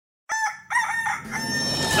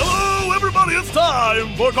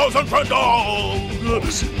time for Ghost and Crendog!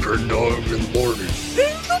 Ghost and Crendog in the morning.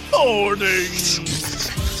 In the morning!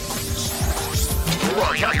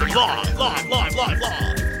 Broadcasting live!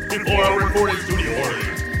 Before our recording studio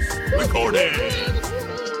audience. Recording!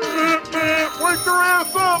 Wake your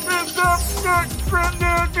ass up! It's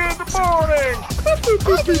Crendog in the morning!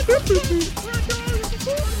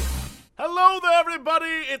 Hello there, everybody!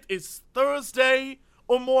 It is Thursday,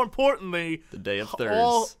 or more importantly... the day of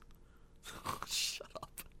Thursday. Shut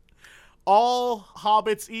up. All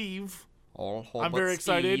Hobbits Eve. All Hobbits I'm very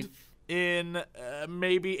excited. Eve. In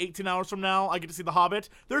maybe 18 hours from now, I get to see The Hobbit.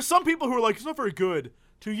 There's some people who are like, it's not very good.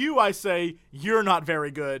 To you, I say, you're not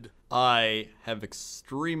very good. I have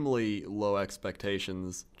extremely low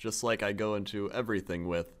expectations, just like I go into everything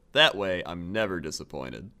with. That way, I'm never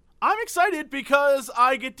disappointed. I'm excited because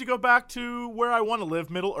I get to go back to where I want to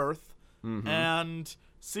live, Middle-earth, and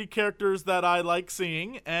see characters that I like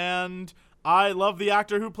seeing, and I love the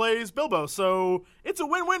actor who plays Bilbo, so it's a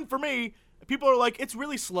win-win for me. People are like, it's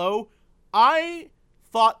really slow. I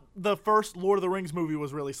thought the first Lord of the Rings movie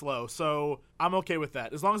was really slow, so I'm okay with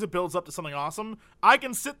that. As long as it builds up to something awesome, I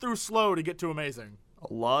can sit through slow to get to amazing.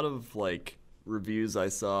 A lot of, reviews I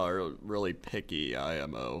saw are really picky,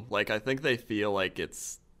 IMO. I think they feel like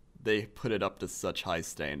they put it up to such high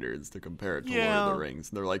standards to compare it to Lord of the Rings.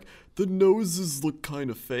 And they're like, the noses look kind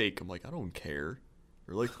of fake. I'm like, I don't care.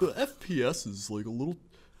 Or the FPS is a little,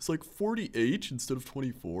 it's 40H instead of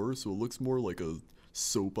 24, so it looks more like a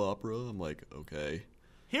soap opera. I'm like, okay.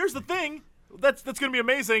 Here's the thing that's going to be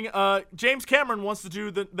amazing. James Cameron wants to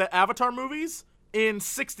do the Avatar movies in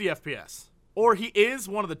 60 FPS. Or he is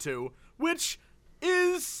one of the two, which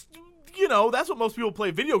is... that's what most people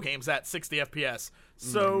play video games at, 60 FPS.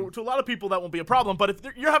 So to a lot of people, that won't be a problem. But if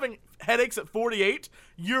you're having headaches at 48,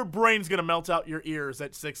 your brain's going to melt out your ears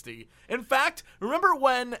at 60. In fact, remember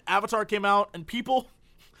when Avatar came out and people...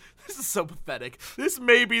 This is so pathetic. This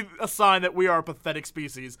may be a sign that we are a pathetic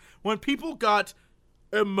species. When people got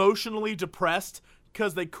emotionally depressed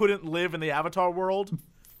because they couldn't live in the Avatar world.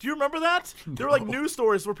 Do you remember that? No. There were news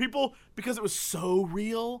stories where people, because it was so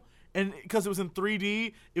real... and because it was in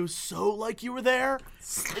 3D, it was so like you were there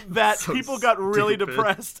that so people got really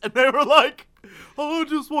depressed. And they were like, oh, I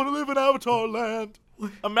just want to live in Avatar land.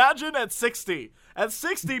 Imagine at 60. At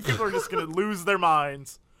 60, people are just going to lose their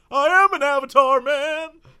minds. I am an Avatar man.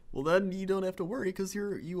 Well, then you don't have to worry because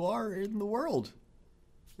you are in the world.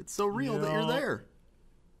 It's so real that you're there.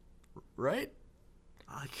 Right?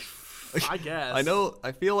 I guess. I know.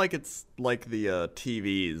 I feel like it's like the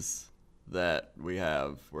TVs that we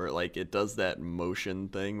have where it does that motion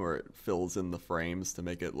thing where it fills in the frames to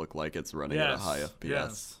make it look like it's running at a high FPS.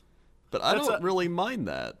 Yes. But I don't really mind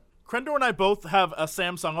that. Crendor and I both have a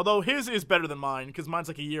Samsung, although his is better than mine because mine's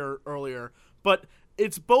a year earlier. But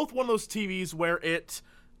it's both one of those TVs where it,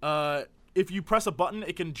 if you press a button,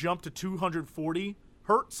 it can jump to 240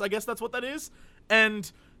 hertz. I guess that's what that is. And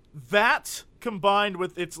that combined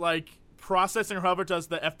with its processing or however it does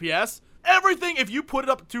the FPS, everything, if you put it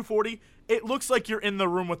up to 240, it looks like you're in the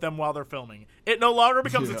room with them while they're filming. It no longer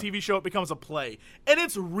becomes a TV show, it becomes a play. And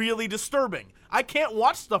it's really disturbing. I can't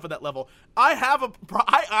watch stuff at that level.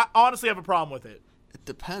 I honestly have a problem with it. It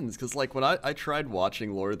depends, because when I tried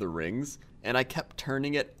watching Lord of the Rings, and I kept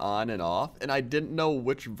turning it on and off, and I didn't know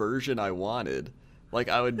which version I wanted.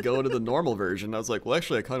 I would go to the normal version, I was like, well,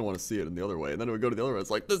 actually, I kind of want to see it in the other way. And then I would go to the other one, I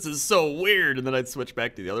was like, this is so weird. And then I'd switch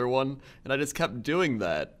back to the other one, and I just kept doing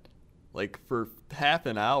that, for half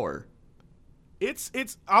an hour.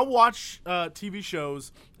 I'll watch TV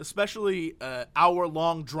shows, especially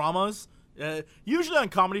hour-long dramas. Usually on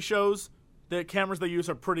comedy shows, the cameras they use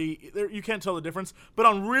are pretty, you can't tell the difference. But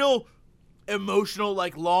on real emotional,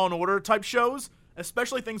 Law and Order type shows,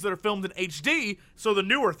 especially things that are filmed in HD, so the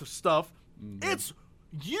newer stuff,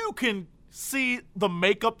 you can see the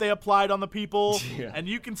makeup they applied on the people, and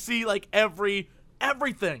you can see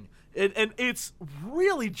everything. And it's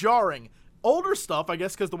really jarring. Older stuff, I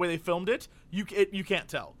guess, because the way they filmed it, you can't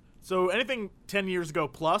tell. So anything 10 years ago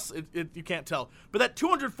plus, you can't tell. But that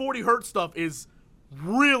 240 hertz stuff is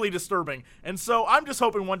really disturbing. And so I'm just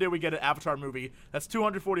hoping one day we get an Avatar movie that's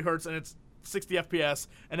 240 hertz and it's 60 FPS,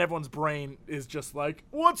 and everyone's brain is just like,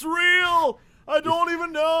 what's real? I don't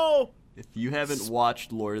even know. If you haven't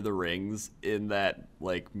watched Lord of the Rings in that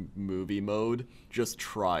movie mode, just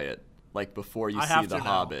try it. Before you see The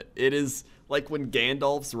Hobbit. It is when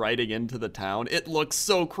Gandalf's riding into the town, it looks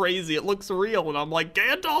so crazy. It looks real. And I'm like,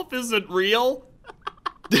 Gandalf isn't real.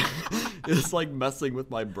 It's messing with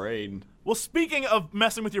my brain. Well, speaking of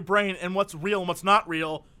messing with your brain and what's real and what's not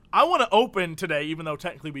real, I want to open today, even though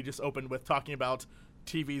technically we just opened with talking about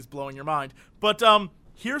TVs blowing your mind. But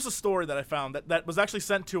Here's a story that I found that was actually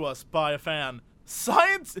sent to us by a fan.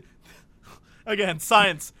 Science. Again,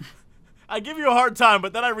 science. I give you a hard time,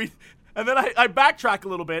 but then I read, and then I backtrack a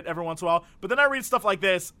little bit every once in a while, but then I read stuff like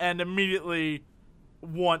this and immediately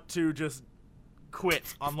want to just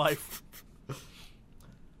quit on life.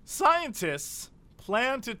 Scientists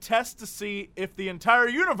plan to test to see if the entire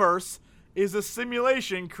universe is a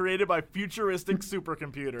simulation created by futuristic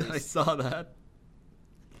supercomputers. I saw that.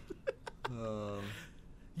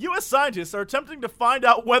 U.S. scientists are attempting to find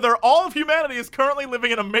out whether all of humanity is currently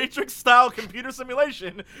living in a Matrix-style computer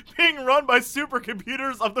simulation being run by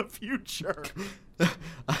supercomputers of the future.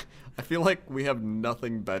 I feel like we have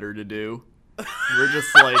nothing better to do. We're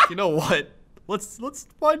just like, you know what? Let's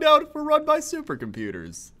find out if we're run by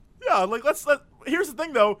supercomputers. Yeah, like here's the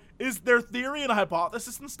thing though, is their theory and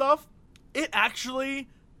hypothesis and stuff, it actually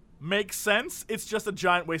makes sense. It's just a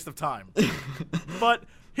giant waste of time. But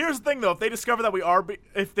here's the thing though, if they discover that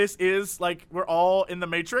if this is like we're all in the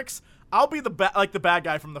Matrix, I'll be the bad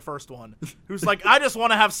guy from the first one, who's like, I just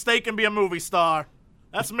want to have steak and be a movie star.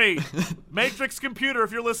 That's me. Matrix computer,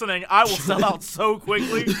 if you're listening, I will sell out so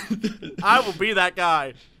quickly. I will be that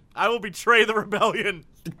guy. I will betray the rebellion.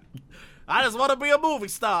 I just want to be a movie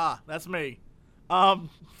star. That's me.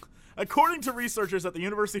 According to researchers at the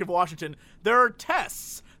University of Washington, there are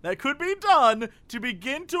tests that could be done to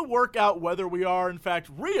begin to work out whether we are in fact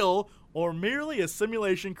real or merely a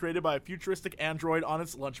simulation created by a futuristic android on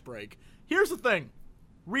its lunch break. Here's the thing.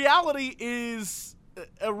 Reality is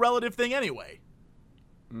a relative thing anyway.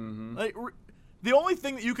 Mm-hmm. Like, the only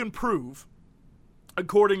thing that you can prove,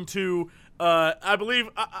 according to, I believe,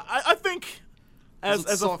 I think,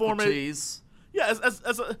 as a former, yeah,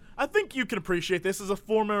 I think you can appreciate this as a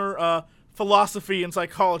former philosophy and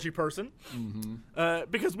psychology person,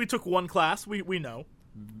 because we took one class, we know.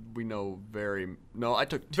 We know I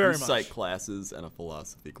took two psych classes and a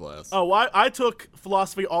philosophy class. Oh, I took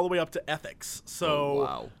philosophy all the way up to ethics, so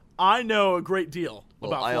wow. I know a great deal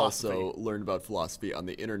about philosophy. I also learned about philosophy on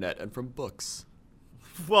the internet and from books.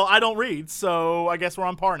 Well, I don't read, so I guess we're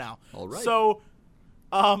on par now. All right. So,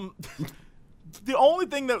 the only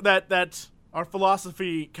thing that our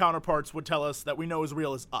philosophy counterparts would tell us that we know is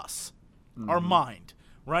real is us, our mind,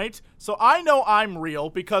 right? So I know I'm real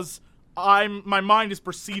because my mind is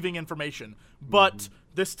perceiving information. But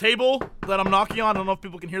this table that I'm knocking on, I don't know if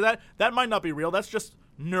people can hear that. That might not be real. That's just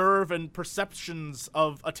nerve and perceptions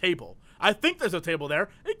of a table. I think there's a table there.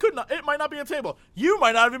 It might not be a table. You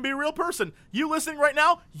might not even be a real person. You listening right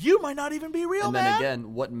now, you might not even be real, and man. And then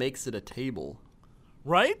again, what makes it a table?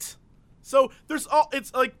 Right? So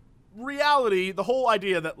it's like reality, the whole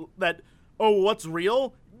idea that what's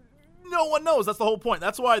real? No one knows. That's the whole point.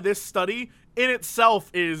 That's why this study in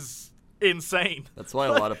itself is insane. That's why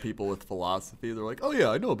a lot of people with philosophy, they're like, oh yeah,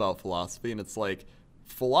 I know about philosophy. And it's like,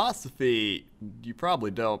 philosophy, you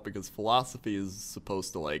probably don't, because philosophy is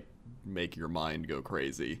supposed to like make your mind go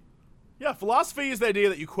crazy. Yeah, philosophy is the idea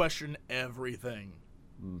that you question everything.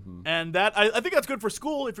 And that I think that's good for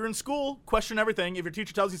school. If you're in school, question everything. If your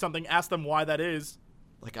teacher tells you something, ask them why that is.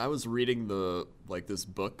 Like, I was reading this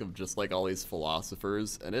book of just like all these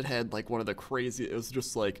philosophers, and it had like one of the crazy, it was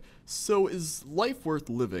just like, so is life worth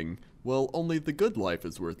living? Well, only the good life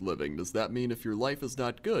is worth living. Does that mean if your life is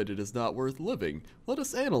not good, it is not worth living? Let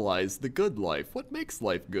us analyze the good life. What makes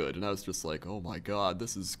life good? And I was just like, oh my god,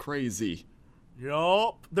 this is crazy.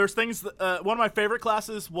 Yup. There's things that, one of my favorite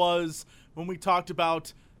classes was when we talked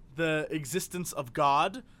about the existence of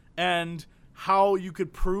God and how you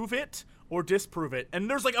could prove it or disprove it. And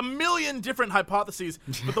there's like a million different hypotheses,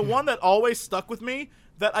 but the one that always stuck with me,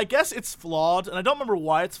 that I guess it's flawed, and I don't remember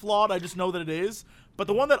why it's flawed, I just know that it is, but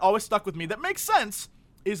the one that always stuck with me that makes sense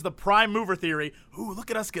is the prime mover theory. Ooh, look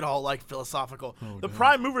at us get all like philosophical. The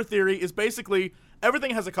prime mover theory is basically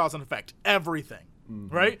everything has a cause and effect. Everything.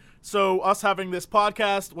 Right? So us having this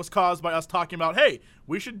podcast was caused by us talking about, hey,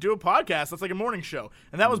 we should do a podcast that's like a morning show.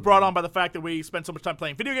 And that was brought on by the fact that we spent so much time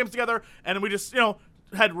playing video games together, and we just,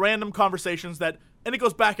 had random conversations that, and it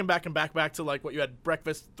goes back to like what you had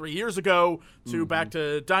breakfast 3 years ago, to back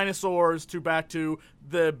to dinosaurs, to back to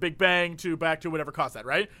the Big Bang, to back to whatever caused that,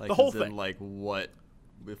 right? Like, the whole thing. Like, what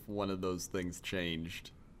if one of those things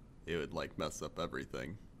changed, it would like mess up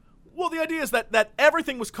everything. Well, the idea is that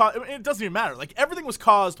everything was caused. It doesn't even matter. Like, everything was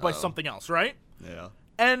caused by something else, right? Yeah.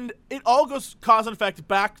 And it all goes cause and effect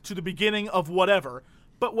back to the beginning of whatever.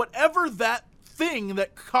 But whatever that thing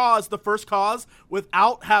that caused the first cause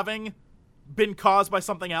without having been caused by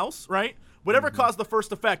something else, right? Whatever caused the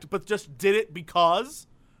first effect, but just did it because,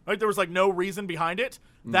 right? There was like no reason behind it.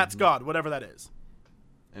 That's God, whatever that is.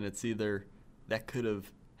 And it's either that could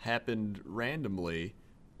have happened randomly,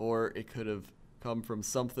 or it could have come from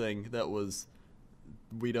something that was,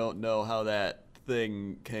 we don't know how that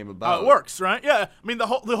thing came about. How it works, right? Yeah. I mean, the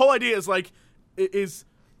whole idea is like,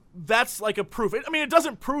 that's like a proof. I mean, it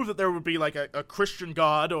doesn't prove that there would be like a Christian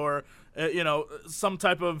God or, some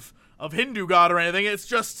type of Hindu God or anything. It's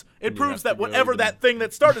just, it proves that whatever that thing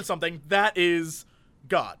that started something, that is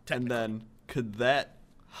God, technically. And then, could that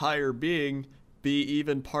higher being be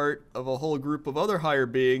even part of a whole group of other higher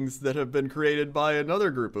beings that have been created by another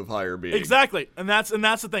group of higher beings? Exactly. And that's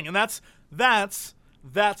the thing. And that's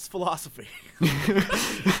philosophy.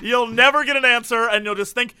 You'll never get an answer, and you'll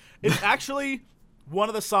just think. It's actually one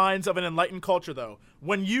of the signs of an enlightened culture, though.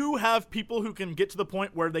 When you have people who can get to the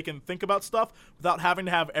point where they can think about stuff without having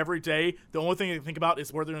to have every day, the only thing they can think about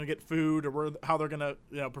is where they're going to get food or how they're going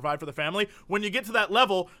to provide for the family. When you get to that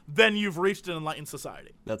level, then you've reached an enlightened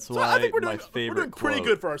society. That's why I think we're my doing favorite pretty quote,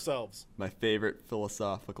 good for ourselves. My favorite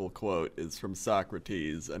philosophical quote is from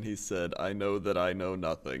Socrates, and he said, "I know that I know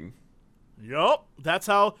nothing." Yup. That's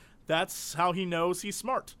how he knows he's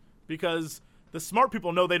smart, because the smart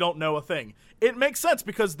people know they don't know a thing. It makes sense,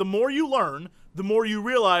 because the more you learn, the more you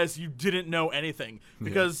realize you didn't know anything.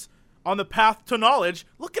 Because on the path to knowledge,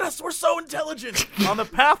 look at us, we're so intelligent. on the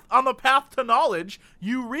path to knowledge,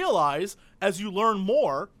 you realize as you learn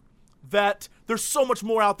more that there's so much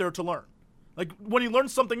more out there to learn. Like, when you learn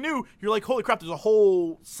something new, you're like, holy crap, there's a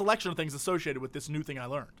whole selection of things associated with this new thing I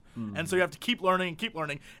learned. And so you have to keep learning and keep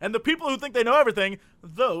learning. And the people who think they know everything,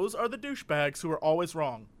 those are the douchebags who are always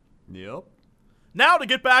wrong. Yep. Now to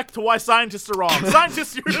get back to why scientists are wrong.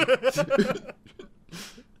 Scientists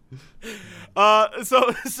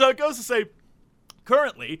So it goes to say,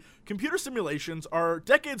 currently, computer simulations are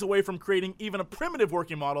decades away from creating even a primitive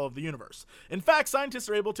working model of the universe. In fact, scientists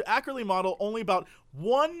are able to accurately model only about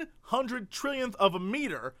 100 trillionth of a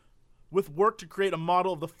meter, with work to create a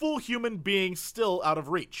model of the full human being still out of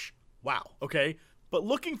reach. Wow, okay. But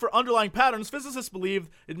looking for underlying patterns, physicists believe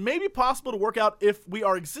it may be possible to work out if we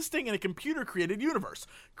are existing in a computer-created universe,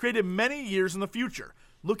 created many years in the future.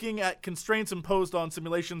 Looking at constraints imposed on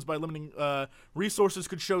simulations by limiting resources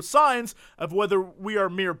could show signs of whether we are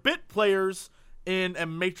mere bit players in a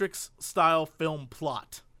Matrix-style film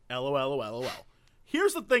plot. LOL.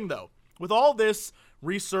 Here's the thing, though. With all this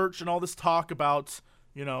research and all this talk about,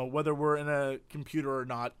 whether we're in a computer or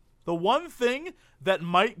not, the one thing that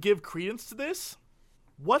might give credence to this,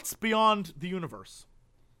 what's beyond the universe?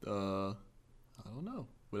 I don't know.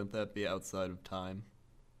 Wouldn't that be outside of time?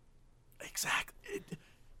 Exactly.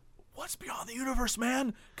 What's beyond the universe,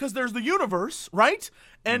 man? Because there's the universe, right?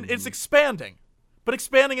 And it's expanding. But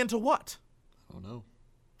expanding into what? I don't know.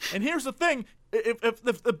 And here's the thing. If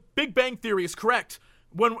the Big Bang Theory is correct,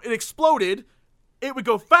 when it exploded, it would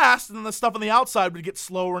go fast, and then the stuff on the outside would get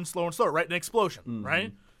slower and slower and slower, right? An explosion,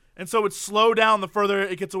 right? And so it would slow down the further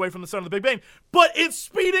it gets away from the center of the Big Bang. But it's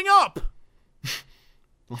speeding up!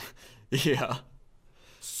 Yeah.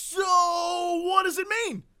 So, what does it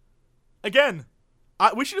mean? Again,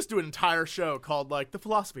 we should just do an entire show called, the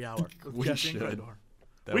Philosophy Hour. We should.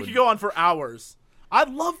 We could go on for hours. I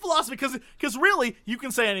love philosophy, because really, you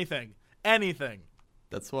can say anything. Anything.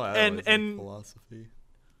 That's why I always like philosophy.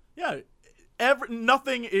 Yeah.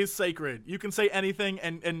 Nothing is sacred. You can say anything,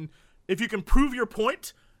 and if you can prove your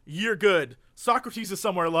point, you're good. Socrates is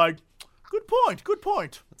somewhere like, good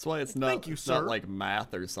point. That's why it's not, not like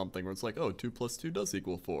math or something where it's like, 2 + 2 does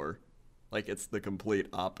equal 4. Like, it's the complete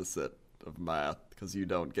opposite of math, because you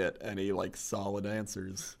don't get any, solid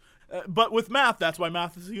answers. But with math, that's why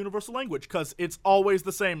math is a universal language, because it's always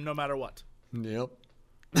the same no matter what. Yep.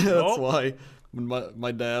 That's why when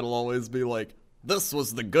my dad will always be like, this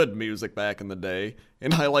was the good music back in the day.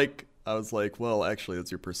 And I was like, well, actually, it's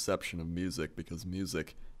your perception of music, because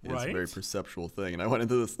music is a very perceptual thing. And I went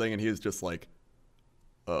into this thing, and he was just like,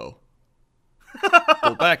 oh.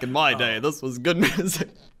 Well, back in my day, this was good music.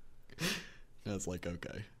 And I was like,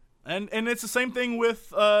 okay. And it's the same thing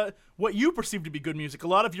with what you perceive to be good music. A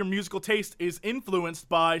lot of your musical taste is influenced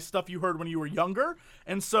by stuff you heard when you were younger.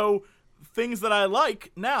 And so things that I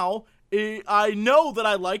like now, I know that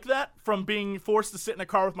I like that from being forced to sit in a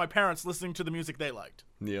car with my parents listening to the music they liked.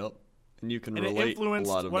 Yep. And you can relate a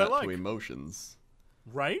lot of that to emotions.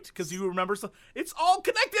 Right? Because you remember stuff. It's all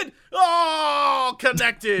connected. All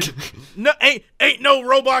connected. No, ain't no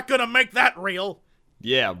robot gonna make that real.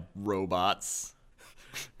 Yeah, robots.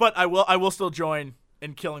 But I will still join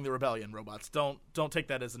in killing the rebellion, robots. Don't take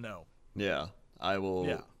that as a no. Yeah, I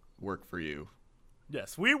will work for you.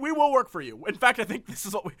 Yes, we will work for you. In fact, I think this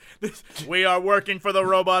is what we are working for the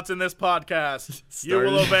robots in this podcast. You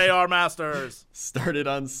will obey our masters. Started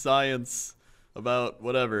on science about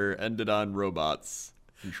whatever, ended on robots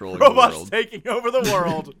controlling the world. Robots taking over the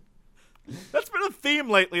world. That's been a theme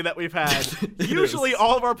lately that we've had. Usually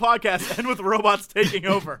all of our podcasts end with robots taking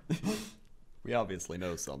over. We obviously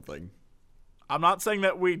know something. I'm not saying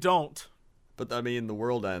that we don't. But, I mean, the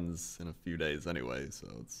world ends in a few days anyway, so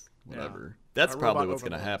it's whatever. Yeah. That's Our probably robot what's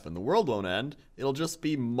going to overlords. happen. The world won't end. It'll just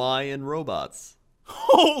be Mayan robots.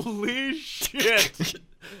 Holy shit.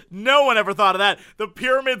 No one ever thought of that. The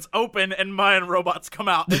pyramids open and Mayan robots come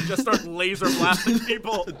out and just start laser blasting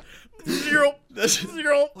people. Zero.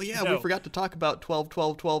 Well, yeah, No. we forgot to talk about 12,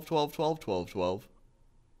 12, 12, 12, 12, 12, 12.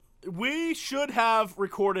 We should have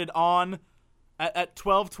recorded on at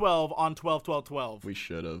 12:12 on 12:12:12. We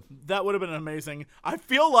should have. That would have been amazing. I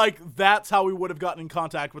feel like that's how we would have gotten in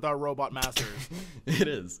contact with our robot masters. It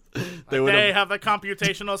is. They have the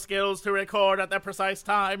computational skills to record at the precise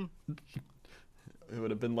time. It would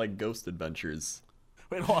have been like Ghost Adventures.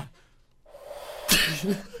 Wait, hold on.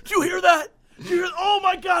 Do you hear that? Oh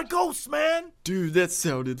my god, ghosts, man! Dude, that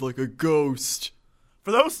sounded like a ghost.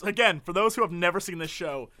 For those who have never seen this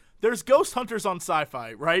show, there's Ghost Hunters on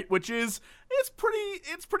Sci-Fi, right? Which is, it's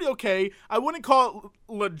pretty okay. I wouldn't call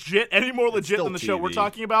it legit, any more legit still than the show we're TV.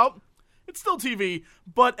 talking about. It's still TV,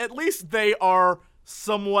 but at least they are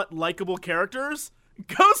somewhat likable characters.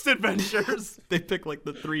 Ghost Adventures. They pick like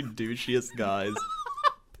the 3 douchiest guys.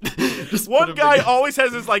 Just put One 'em guy together. always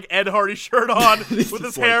has his like Ed Hardy shirt on with his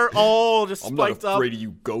just hair like, all just I'm not spiked up. afraid of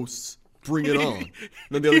you ghosts. Bring it on. And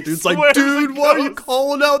then the He other dude's like, swears dude, at why are you ghosts."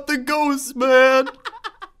 calling out the ghosts, man?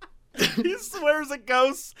 He swears at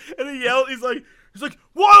ghosts and he yells. He's like,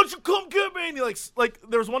 why don't you come get me? And he like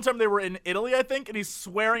there was one time they were in Italy, I think, and he's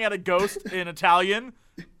swearing at a ghost in Italian.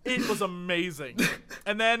 It was amazing.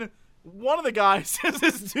 And then one of the guys is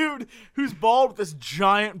this dude who's bald with this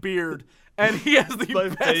giant beard, and he has the My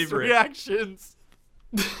best favorite. reactions.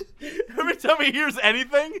 Every time he hears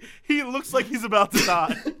anything, he looks like he's about to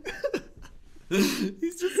die.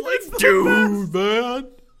 He's just It's like, the dude, man.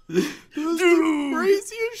 This is the Dude.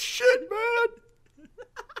 craziest shit,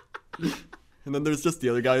 man. And then there's just the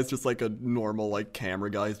other guy who's just like a normal like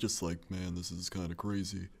camera guy. He's just like, man, this is kind of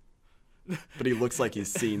crazy. But he looks like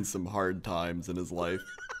he's seen some hard times in his life.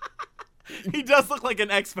 He does look like an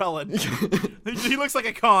ex-felon. He looks like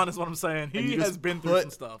a con, is what I'm saying. And He you has just been through put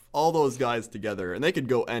some stuff. all those guys together, and they could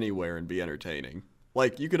go anywhere and be entertaining.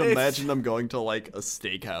 Like, you could It's- imagine them going to, like, a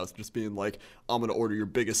steakhouse, just being like, I'm gonna order your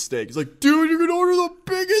biggest steak. He's like, dude, you're gonna order the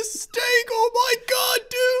biggest steak? Oh my god,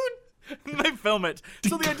 dude! And they film it.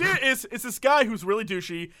 So the idea is, it's this guy who's really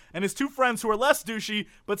douchey, and his 2 friends who are less douchey,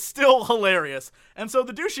 but still hilarious. And so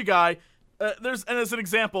the douchey guy, and as an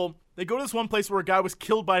example, they go to this one place where a guy was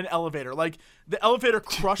killed by an elevator. Like, the elevator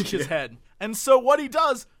crushed his head. And so what he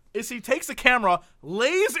does is he takes a camera,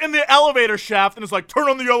 lays in the elevator shaft, and is like, turn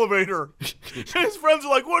on the elevator. And his friends are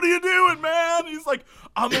like, what are you doing, man? He's like,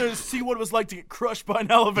 I'm going to see what it was like to get crushed by an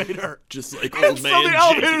elevator. Just like And old so man the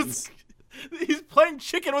elevator's, Jenkins. he's playing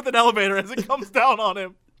chicken with an elevator as it comes down on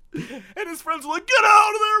him. And his friends are like, get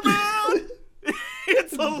out of there, man!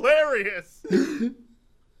 It's hilarious.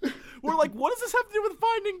 We're like, what does this have to do with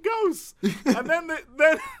finding ghosts? And then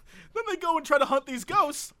they go and try to hunt these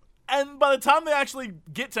ghosts. And by the time they actually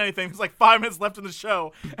get to anything, there's like 5 minutes left in the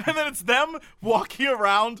show. And then it's them walking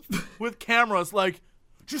around with cameras like,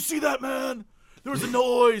 did you see that, man? There was a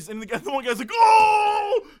noise. And the one guy's like,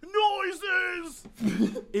 oh, noises.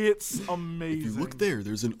 It's amazing. If you look there,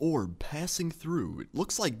 there's an orb passing through. It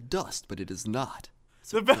looks like dust, but it is not.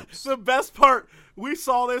 The best part, we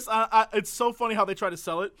saw this. It's so funny how they try to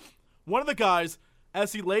sell it. One of the guys,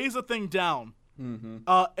 as he lays a thing down,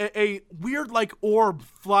 a weird like orb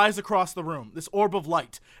flies across the room. This orb of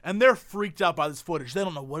light, and they're freaked out by this footage. They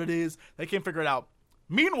don't know what it is. They can't figure it out.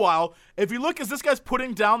 Meanwhile, if you look as this guy's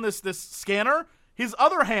putting down this scanner, his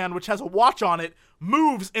other hand, which has a watch on it,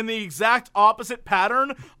 moves in the exact opposite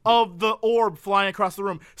pattern of the orb flying across the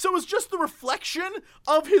room. So it's just the reflection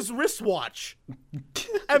of his wristwatch.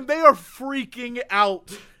 And they are freaking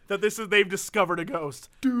out that they've discovered a ghost.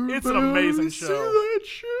 It's an amazing show. See that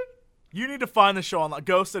shit? You need to find the show on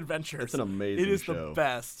Ghost Adventures. It's an amazing It is show. the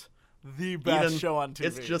best. The best Even- show on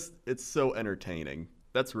TV. It's so entertaining.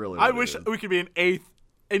 That's really I what it wish is. we could be an eighth,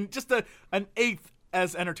 and just an eighth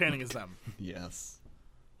as entertaining as them. Yes.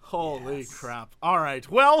 Holy crap. All right.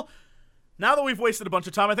 Well, now that we've wasted a bunch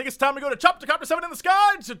of time, I think it's time to go to Chopper Copter 7 in the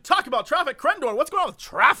Sky to talk about traffic. Krendor, what's going on with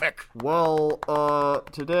traffic? Well,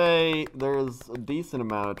 today there's a decent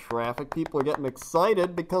amount of traffic. People are getting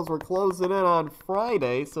excited because we're closing in on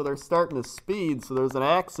Friday, so they're starting to speed. So there's an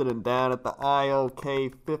accident down at the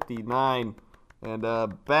IOK 59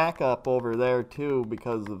 and backup over there too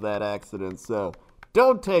because of that accident. So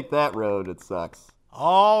don't take that road, it sucks.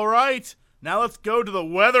 All right. Now let's go to the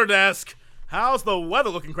weather desk. How's the weather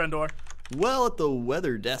looking, Krendor? Well, at the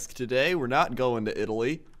weather desk today, we're not going to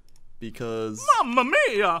Italy because Mamma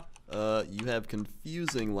mia! you have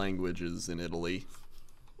confusing languages in Italy.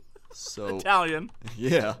 So Italian.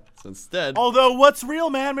 yeah, so instead, Although, what's real,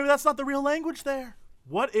 man? Maybe that's not the real language there.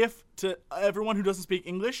 What if, to everyone who doesn't speak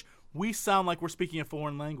English, we sound like we're speaking a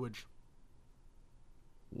foreign language?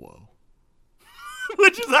 whoa.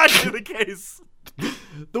 Which is actually the case.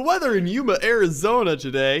 The weather in Yuma, Arizona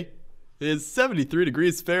today is 73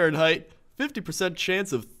 degrees Fahrenheit, 50%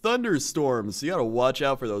 chance of thunderstorms. So you gotta watch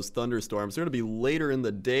out for those thunderstorms. They're gonna be later in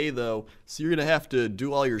the day though, so you're gonna have to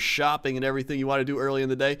do all your shopping and everything you wanna do early in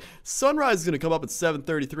the day. Sunrise is gonna come up at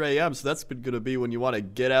 7:33 a.m., so that's gonna be when you wanna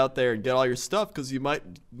get out there and get all your stuff because you might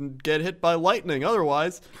get hit by lightning.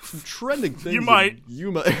 Otherwise, some trending things You might. in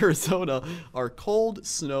Yuma, Arizona are cold,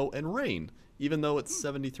 snow, and rain, even though it's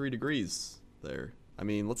 73 degrees there. I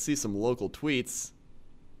mean, let's see some local tweets.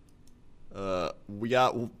 We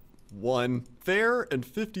got one. Fair and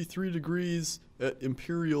 53 degrees at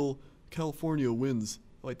Imperial, California winds.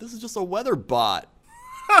 Wait, this is just a weather bot.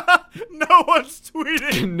 No one's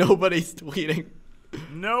tweeting. Nobody's tweeting.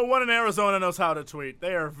 No one in Arizona knows how to tweet.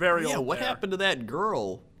 They are very old. Yeah, what there. happened to that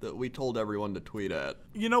girl that we told everyone to tweet at?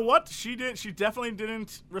 You know what? She definitely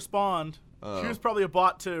didn't respond. She was probably a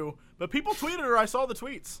bot too. But people tweeted her. I saw the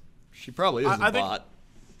tweets. She probably is a I think- bot.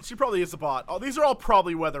 She probably is a bot. Oh, these are all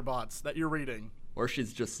probably weather bots that you're reading. Or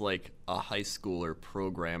she's just like a high schooler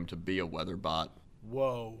programmed to be a weather bot.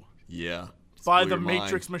 Whoa. Yeah. just By blew the your mind.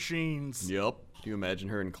 Matrix machines. Yep. Can you imagine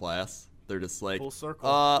her in class? They're just like, Full circle.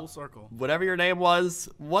 Full circle. whatever your name was,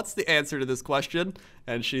 what's the answer to this question?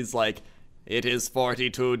 And she's like, it is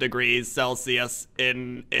 42 degrees Celsius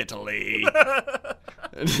in Italy.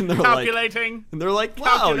 and they're Calculating. like,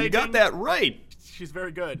 wow, you got Calculating. that right. She's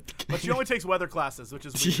very good. But she only takes weather classes, which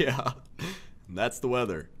is weird. Yeah. And that's the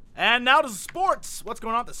weather. And now to sports. What's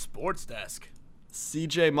going on at the sports desk?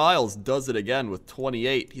 CJ Miles does it again with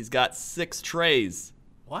 28. He's got 6 trays.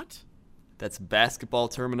 What? That's basketball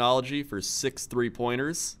terminology for 6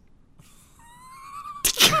 3-pointers.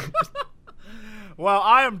 Well,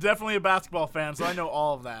 I am definitely a basketball fan, so I know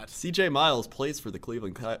all of that. CJ Miles plays for the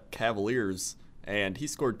Cleveland Cavaliers, and he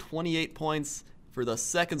scored 28 points for the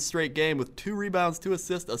second straight game with 2 rebounds, 2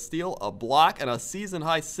 assists, a steal, a block, and a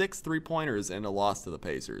season-high 6 3-pointers, and a loss to the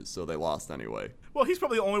Pacers, so they lost anyway. Well, he's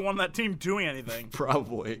probably the only one on that team doing anything.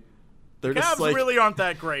 Probably. They're Cavs just like, really aren't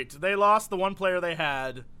that great. They lost the one player they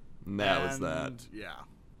had. and that was that. and, Yeah.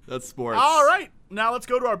 That's sports. All right. Now let's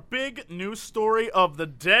go to our big news story of the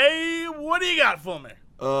day. What do you got for me?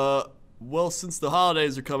 Well, since the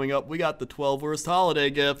holidays are coming up, we got the 12 worst holiday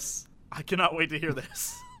gifts. I cannot wait to hear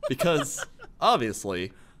this. Because,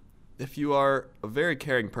 obviously, if you are a very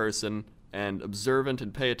caring person and observant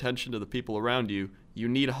and pay attention to the people around you, you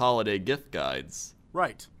need holiday gift guides.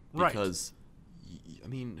 Right. Right. Because, I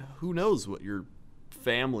mean, who knows what your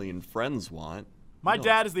family and friends want? My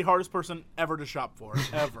dad is the hardest person ever to shop for.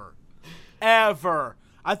 Ever. Ever.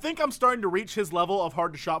 I think I'm starting to reach his level of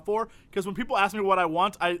hard to shop for, because when people ask me what I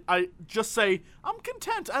want, I just say, I'm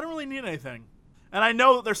content. I don't really need anything. And I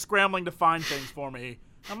know that they're scrambling to find things for me.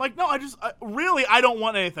 I'm like, no, I don't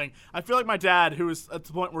want anything. I feel like my dad, who is at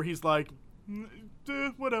the point where he's like,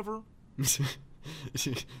 whatever.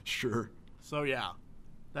 Sure. So, yeah.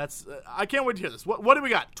 That's, I can't wait to hear this. What do we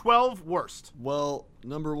got? 12 worst. Well,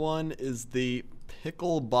 number 1 is the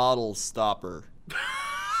pickle bottle stopper.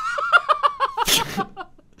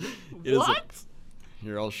 It is What?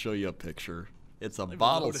 Here, I'll show you a picture. It's a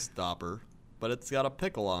bottle loaded. stopper, but it's got a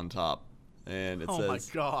pickle on top. And it Oh, my says,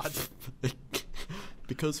 God.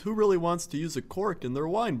 because who really wants to use a cork in their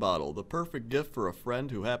wine bottle? The perfect gift for a friend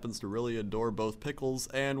who happens to really adore both pickles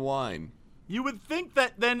and wine. You would think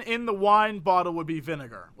that then in the wine bottle would be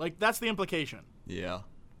vinegar. Like, that's the implication. Yeah,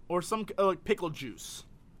 Or some, like, pickle juice.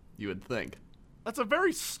 you would think. That's a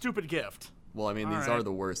very stupid gift. Well, I mean, these Alright. are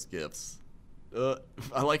the worst gifts.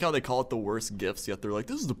 I like how they call it the worst gifts, yet they're like,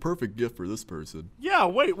 this is the perfect gift for this person. Yeah,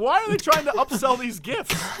 wait, why are they trying to upsell these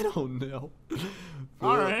gifts? I don't know.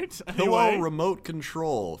 All right, Pillow anyway. remote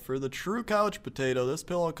control. For the true couch potato, this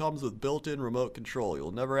pillow comes with built-in remote control.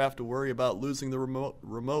 You'll never have to worry about losing the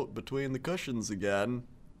remote between the cushions again.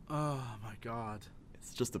 Oh, my God.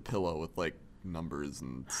 It's just a pillow with, like, numbers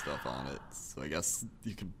and stuff on it. So I guess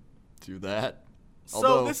you could do that. So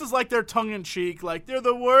Although, this is like their tongue-in-cheek, like, they're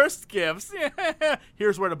the worst gifts.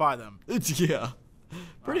 Here's where to buy them. yeah,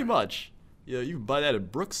 pretty much. Yeah, you can buy that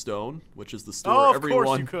at Brookstone, which is the store Oh, of everyone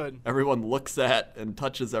course you could. everyone looks at and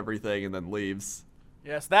touches everything and then leaves.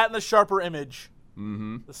 Yes, that and the Sharper Image.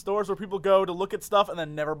 Mm-hmm. The stores where people go to look at stuff and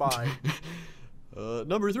then never buy.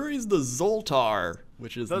 Number 3 is the Zoltar,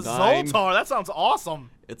 which is The 9. Zoltar, that sounds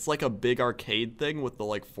awesome. It's like a big arcade thing with the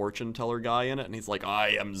like fortune teller guy in it, and he's like, "I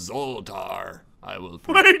am Zoltar. I will."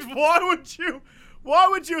 Wait, why would you?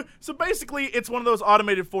 So basically, it's one of those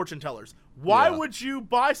automated fortune tellers. Why Yeah. would you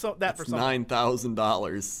buy that for something?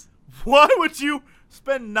 $9,000. Why would you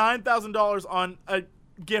spend $9,000 on a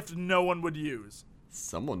gift no one would use?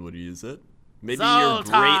 Someone would use it. Maybe Zoltar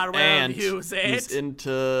your will great aunt use it. who's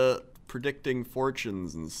into predicting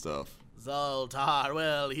fortunes and stuff. Zoltar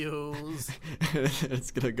will use.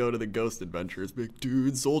 It's gonna go to the Ghost Adventures. Be like,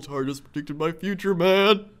 dude, Zoltar just predicted my future,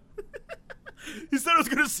 man. He said I was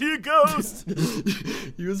gonna see a ghost.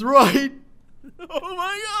 He was right. Oh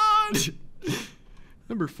my god.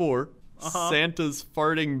 Number 4, Santa's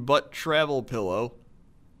farting butt travel pillow.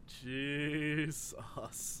 Jesus.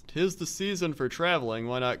 'Tis the season for traveling.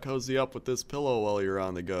 Why not cozy up with this pillow while you're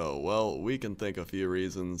on the go? Well, we can think a few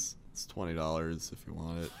reasons. It's $20 if you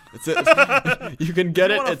want it. It's it. You can get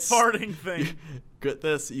You it want a at farting thing. Get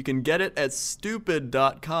this. You can get it at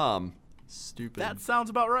stupid.com. Stupid.com. That sounds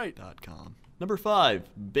about right. Number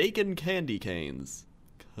 5, bacon candy canes.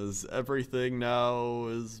 Because everything now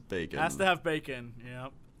is bacon. Has to have bacon.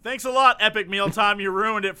 Yep. Thanks a lot, Epic Mealtime. You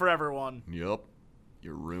ruined it for everyone. Yep.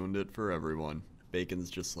 You ruined it for everyone. Bacon's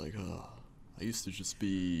just like, I used to just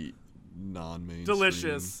be non-mainstream.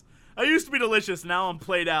 Delicious. I used to be delicious. Now I'm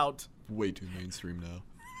played out. Way too mainstream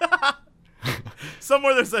now.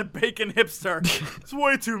 Somewhere there's a bacon hipster. It's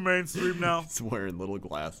way too mainstream now. It's wearing little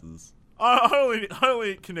glasses. I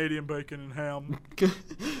only eat Canadian bacon and ham.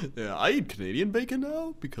 Yeah, I eat Canadian bacon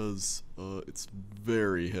now because it's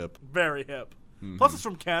very hip. Very hip. Plus it's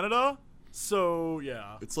from Canada, so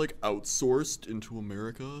yeah. It's like outsourced into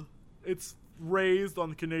America. It's raised on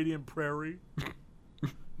the Canadian prairie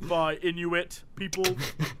by Inuit people.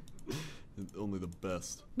 Only the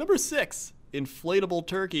best. Number 6, inflatable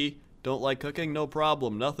turkey. Don't like cooking? No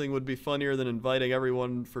problem. Nothing would be funnier than inviting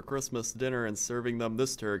everyone for Christmas dinner and serving them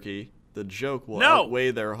this turkey. The joke will outweigh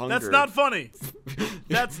their hunger. That's not funny.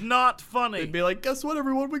 That's not funny. They'd be like, guess what,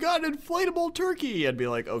 everyone? We got an inflatable turkey. I'd be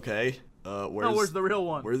like, okay. Where's the real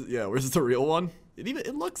one? Where's the real one?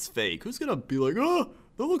 It looks fake. Who's gonna be like, oh,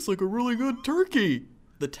 that looks like a really good turkey?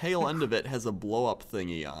 The tail end of it has a blow-up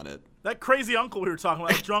thingy on it. That crazy uncle we were talking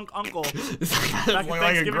about, that drunk uncle. Back in like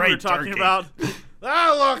Thanksgiving we were talking about. That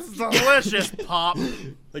looks delicious, Pop.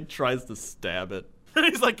 Like tries to stab it. And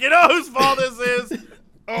he's like, you know whose fault this is?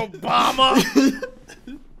 Obama.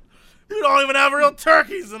 We don't even have real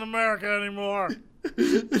turkeys in America anymore.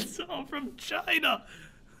 It's all from China.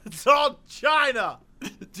 It's all China.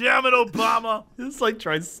 Damn it, Obama. It's like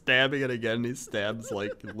tries stabbing it again. He stabs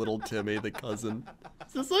like little Timmy, the cousin.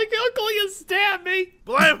 It's just like, Uncle, you stabbed me.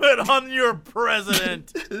 Blame it on your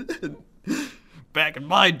president. Back in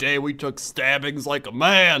my day, we took stabbings like a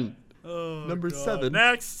man. Oh, Number God. 7.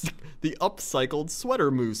 Next. The upcycled sweater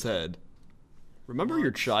moose head. Remember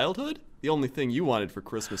your childhood? The only thing you wanted for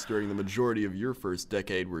Christmas during the majority of your first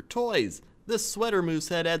decade were toys. This sweater moose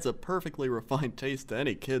head adds a perfectly refined taste to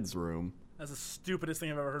any kid's room. That's the stupidest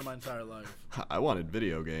thing I've ever heard in my entire life. I wanted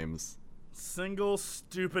video games. Single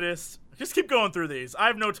stupidest. Just keep going through these. I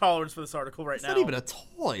have no tolerance for this article right It's now. not even a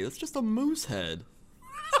toy. It's just a moose head.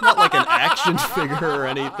 It's not like an action figure or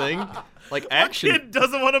anything. Like action. What kid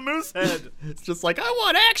doesn't want a moose head? It's just like, I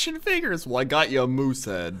want action figures. Well, I got you a moose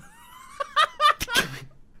head.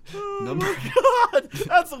 God,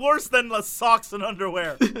 that's worse than the socks and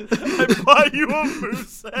underwear. I bought you a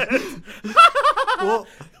moose head. Well,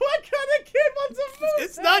 What kind of kid wants a moose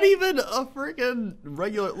it's head? not even a freaking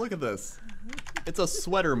regular. Look at this. It's a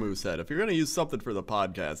sweater moose head. If you're gonna use something for the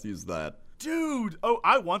podcast, use that. Dude, oh,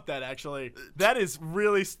 I want that actually. That is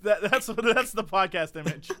really that's the podcast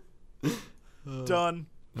image. Done.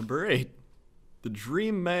 Number 8, the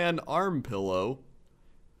Dream Man arm pillow.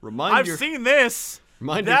 I've seen this.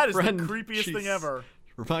 Remind That your is friend the creepiest thing ever.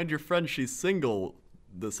 Remind your friend she's single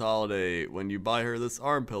this holiday. When you buy her this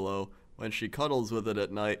arm pillow, when she cuddles with it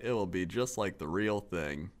at night, it will be just like the real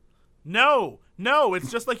thing. No, it's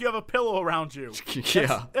just like you have a pillow around you.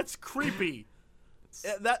 Yeah. That's creepy.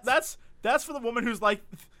 That's for the woman who's like,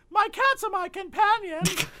 my cats are my companion,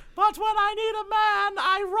 but when I need a man,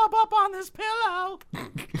 I rub up on this pillow.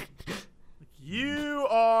 You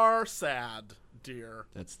are sad, dear.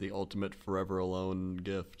 That's the ultimate forever alone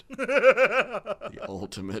gift. The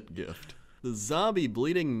ultimate gift. The zombie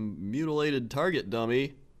bleeding mutilated target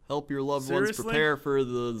dummy. Help your loved ones Seriously? prepare for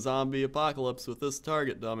the zombie apocalypse with this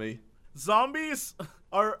target dummy. Zombies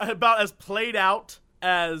are about as played out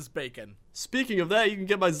as bacon. Speaking of that, you can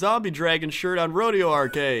get my Zombie Dragon shirt on Rodeo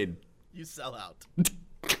Arcade. You sell out.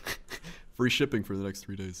 Free shipping for the next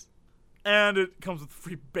 3 days. And it comes with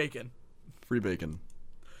free bacon. Free bacon.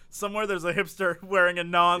 Somewhere there's a hipster wearing a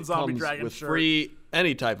non-zombie Comes dragon with shirt. free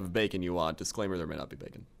any type of bacon you want. Disclaimer, there may not be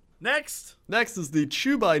bacon. Next is the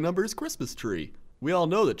Chew by Numbers Christmas tree. We all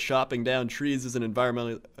know that chopping down trees isn't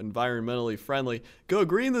environmentally friendly. Go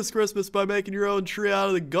green this Christmas by making your own tree out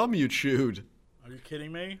of the gum you chewed. Are you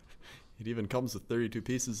kidding me? It even comes with 32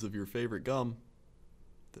 pieces of your favorite gum.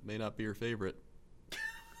 That may not be your favorite.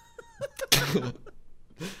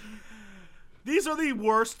 These are the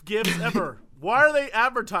worst gifts ever. Why are they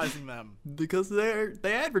advertising them? Because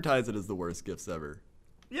they advertise it as the worst gifts ever.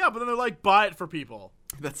 Yeah, but then they're like, buy it for people.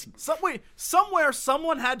 That's Somewhere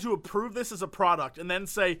someone had to approve this as a product and then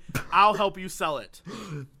say, I'll help you sell it.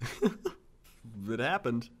 it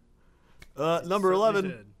happened. Number 11,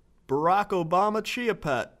 did. Barack Obama Chia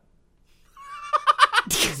Pet.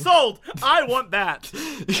 Sold. I want that.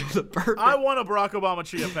 The perfect, I want a Barack Obama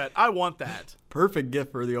Chia Pet. I want that. perfect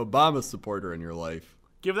gift for the Obama supporter in your life.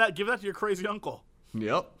 Give that to your crazy uncle.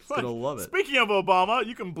 Yep, he's gonna love it. Speaking of Obama,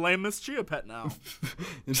 you can blame this Chia Pet now.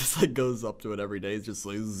 It just like goes up to it every day. He's just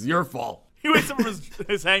like, this is your fault. He wakes up from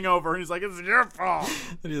his hangover and he's like, it's your fault.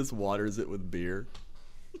 And he just waters it with beer.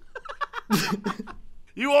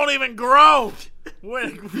 You won't even grow.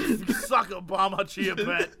 Suck Obama Chia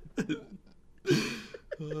Pet.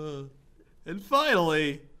 And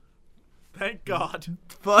finally, Thank God.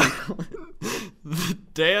 the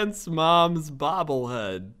Dance Moms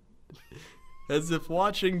bobblehead. As if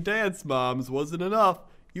watching Dance Moms wasn't enough,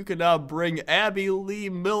 you can now bring Abby Lee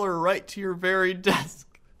Miller right to your very desk.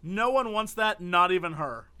 No one wants that, not even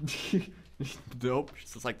her. Nope.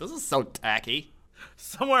 She's just like, this is so tacky.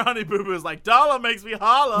 Somewhere Honey Boo Boo is like, Dollar makes me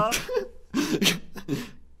holla.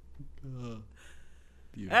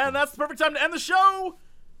 And that's the perfect time to end the show.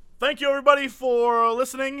 Thank you, everybody, for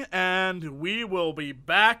listening, and we will be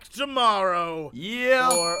back tomorrow.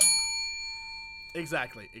 Yeah.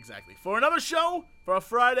 Exactly. For another show for a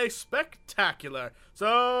Friday Spectacular.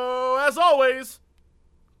 So, as always,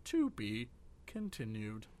 to be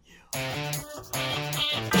continued. Yeah.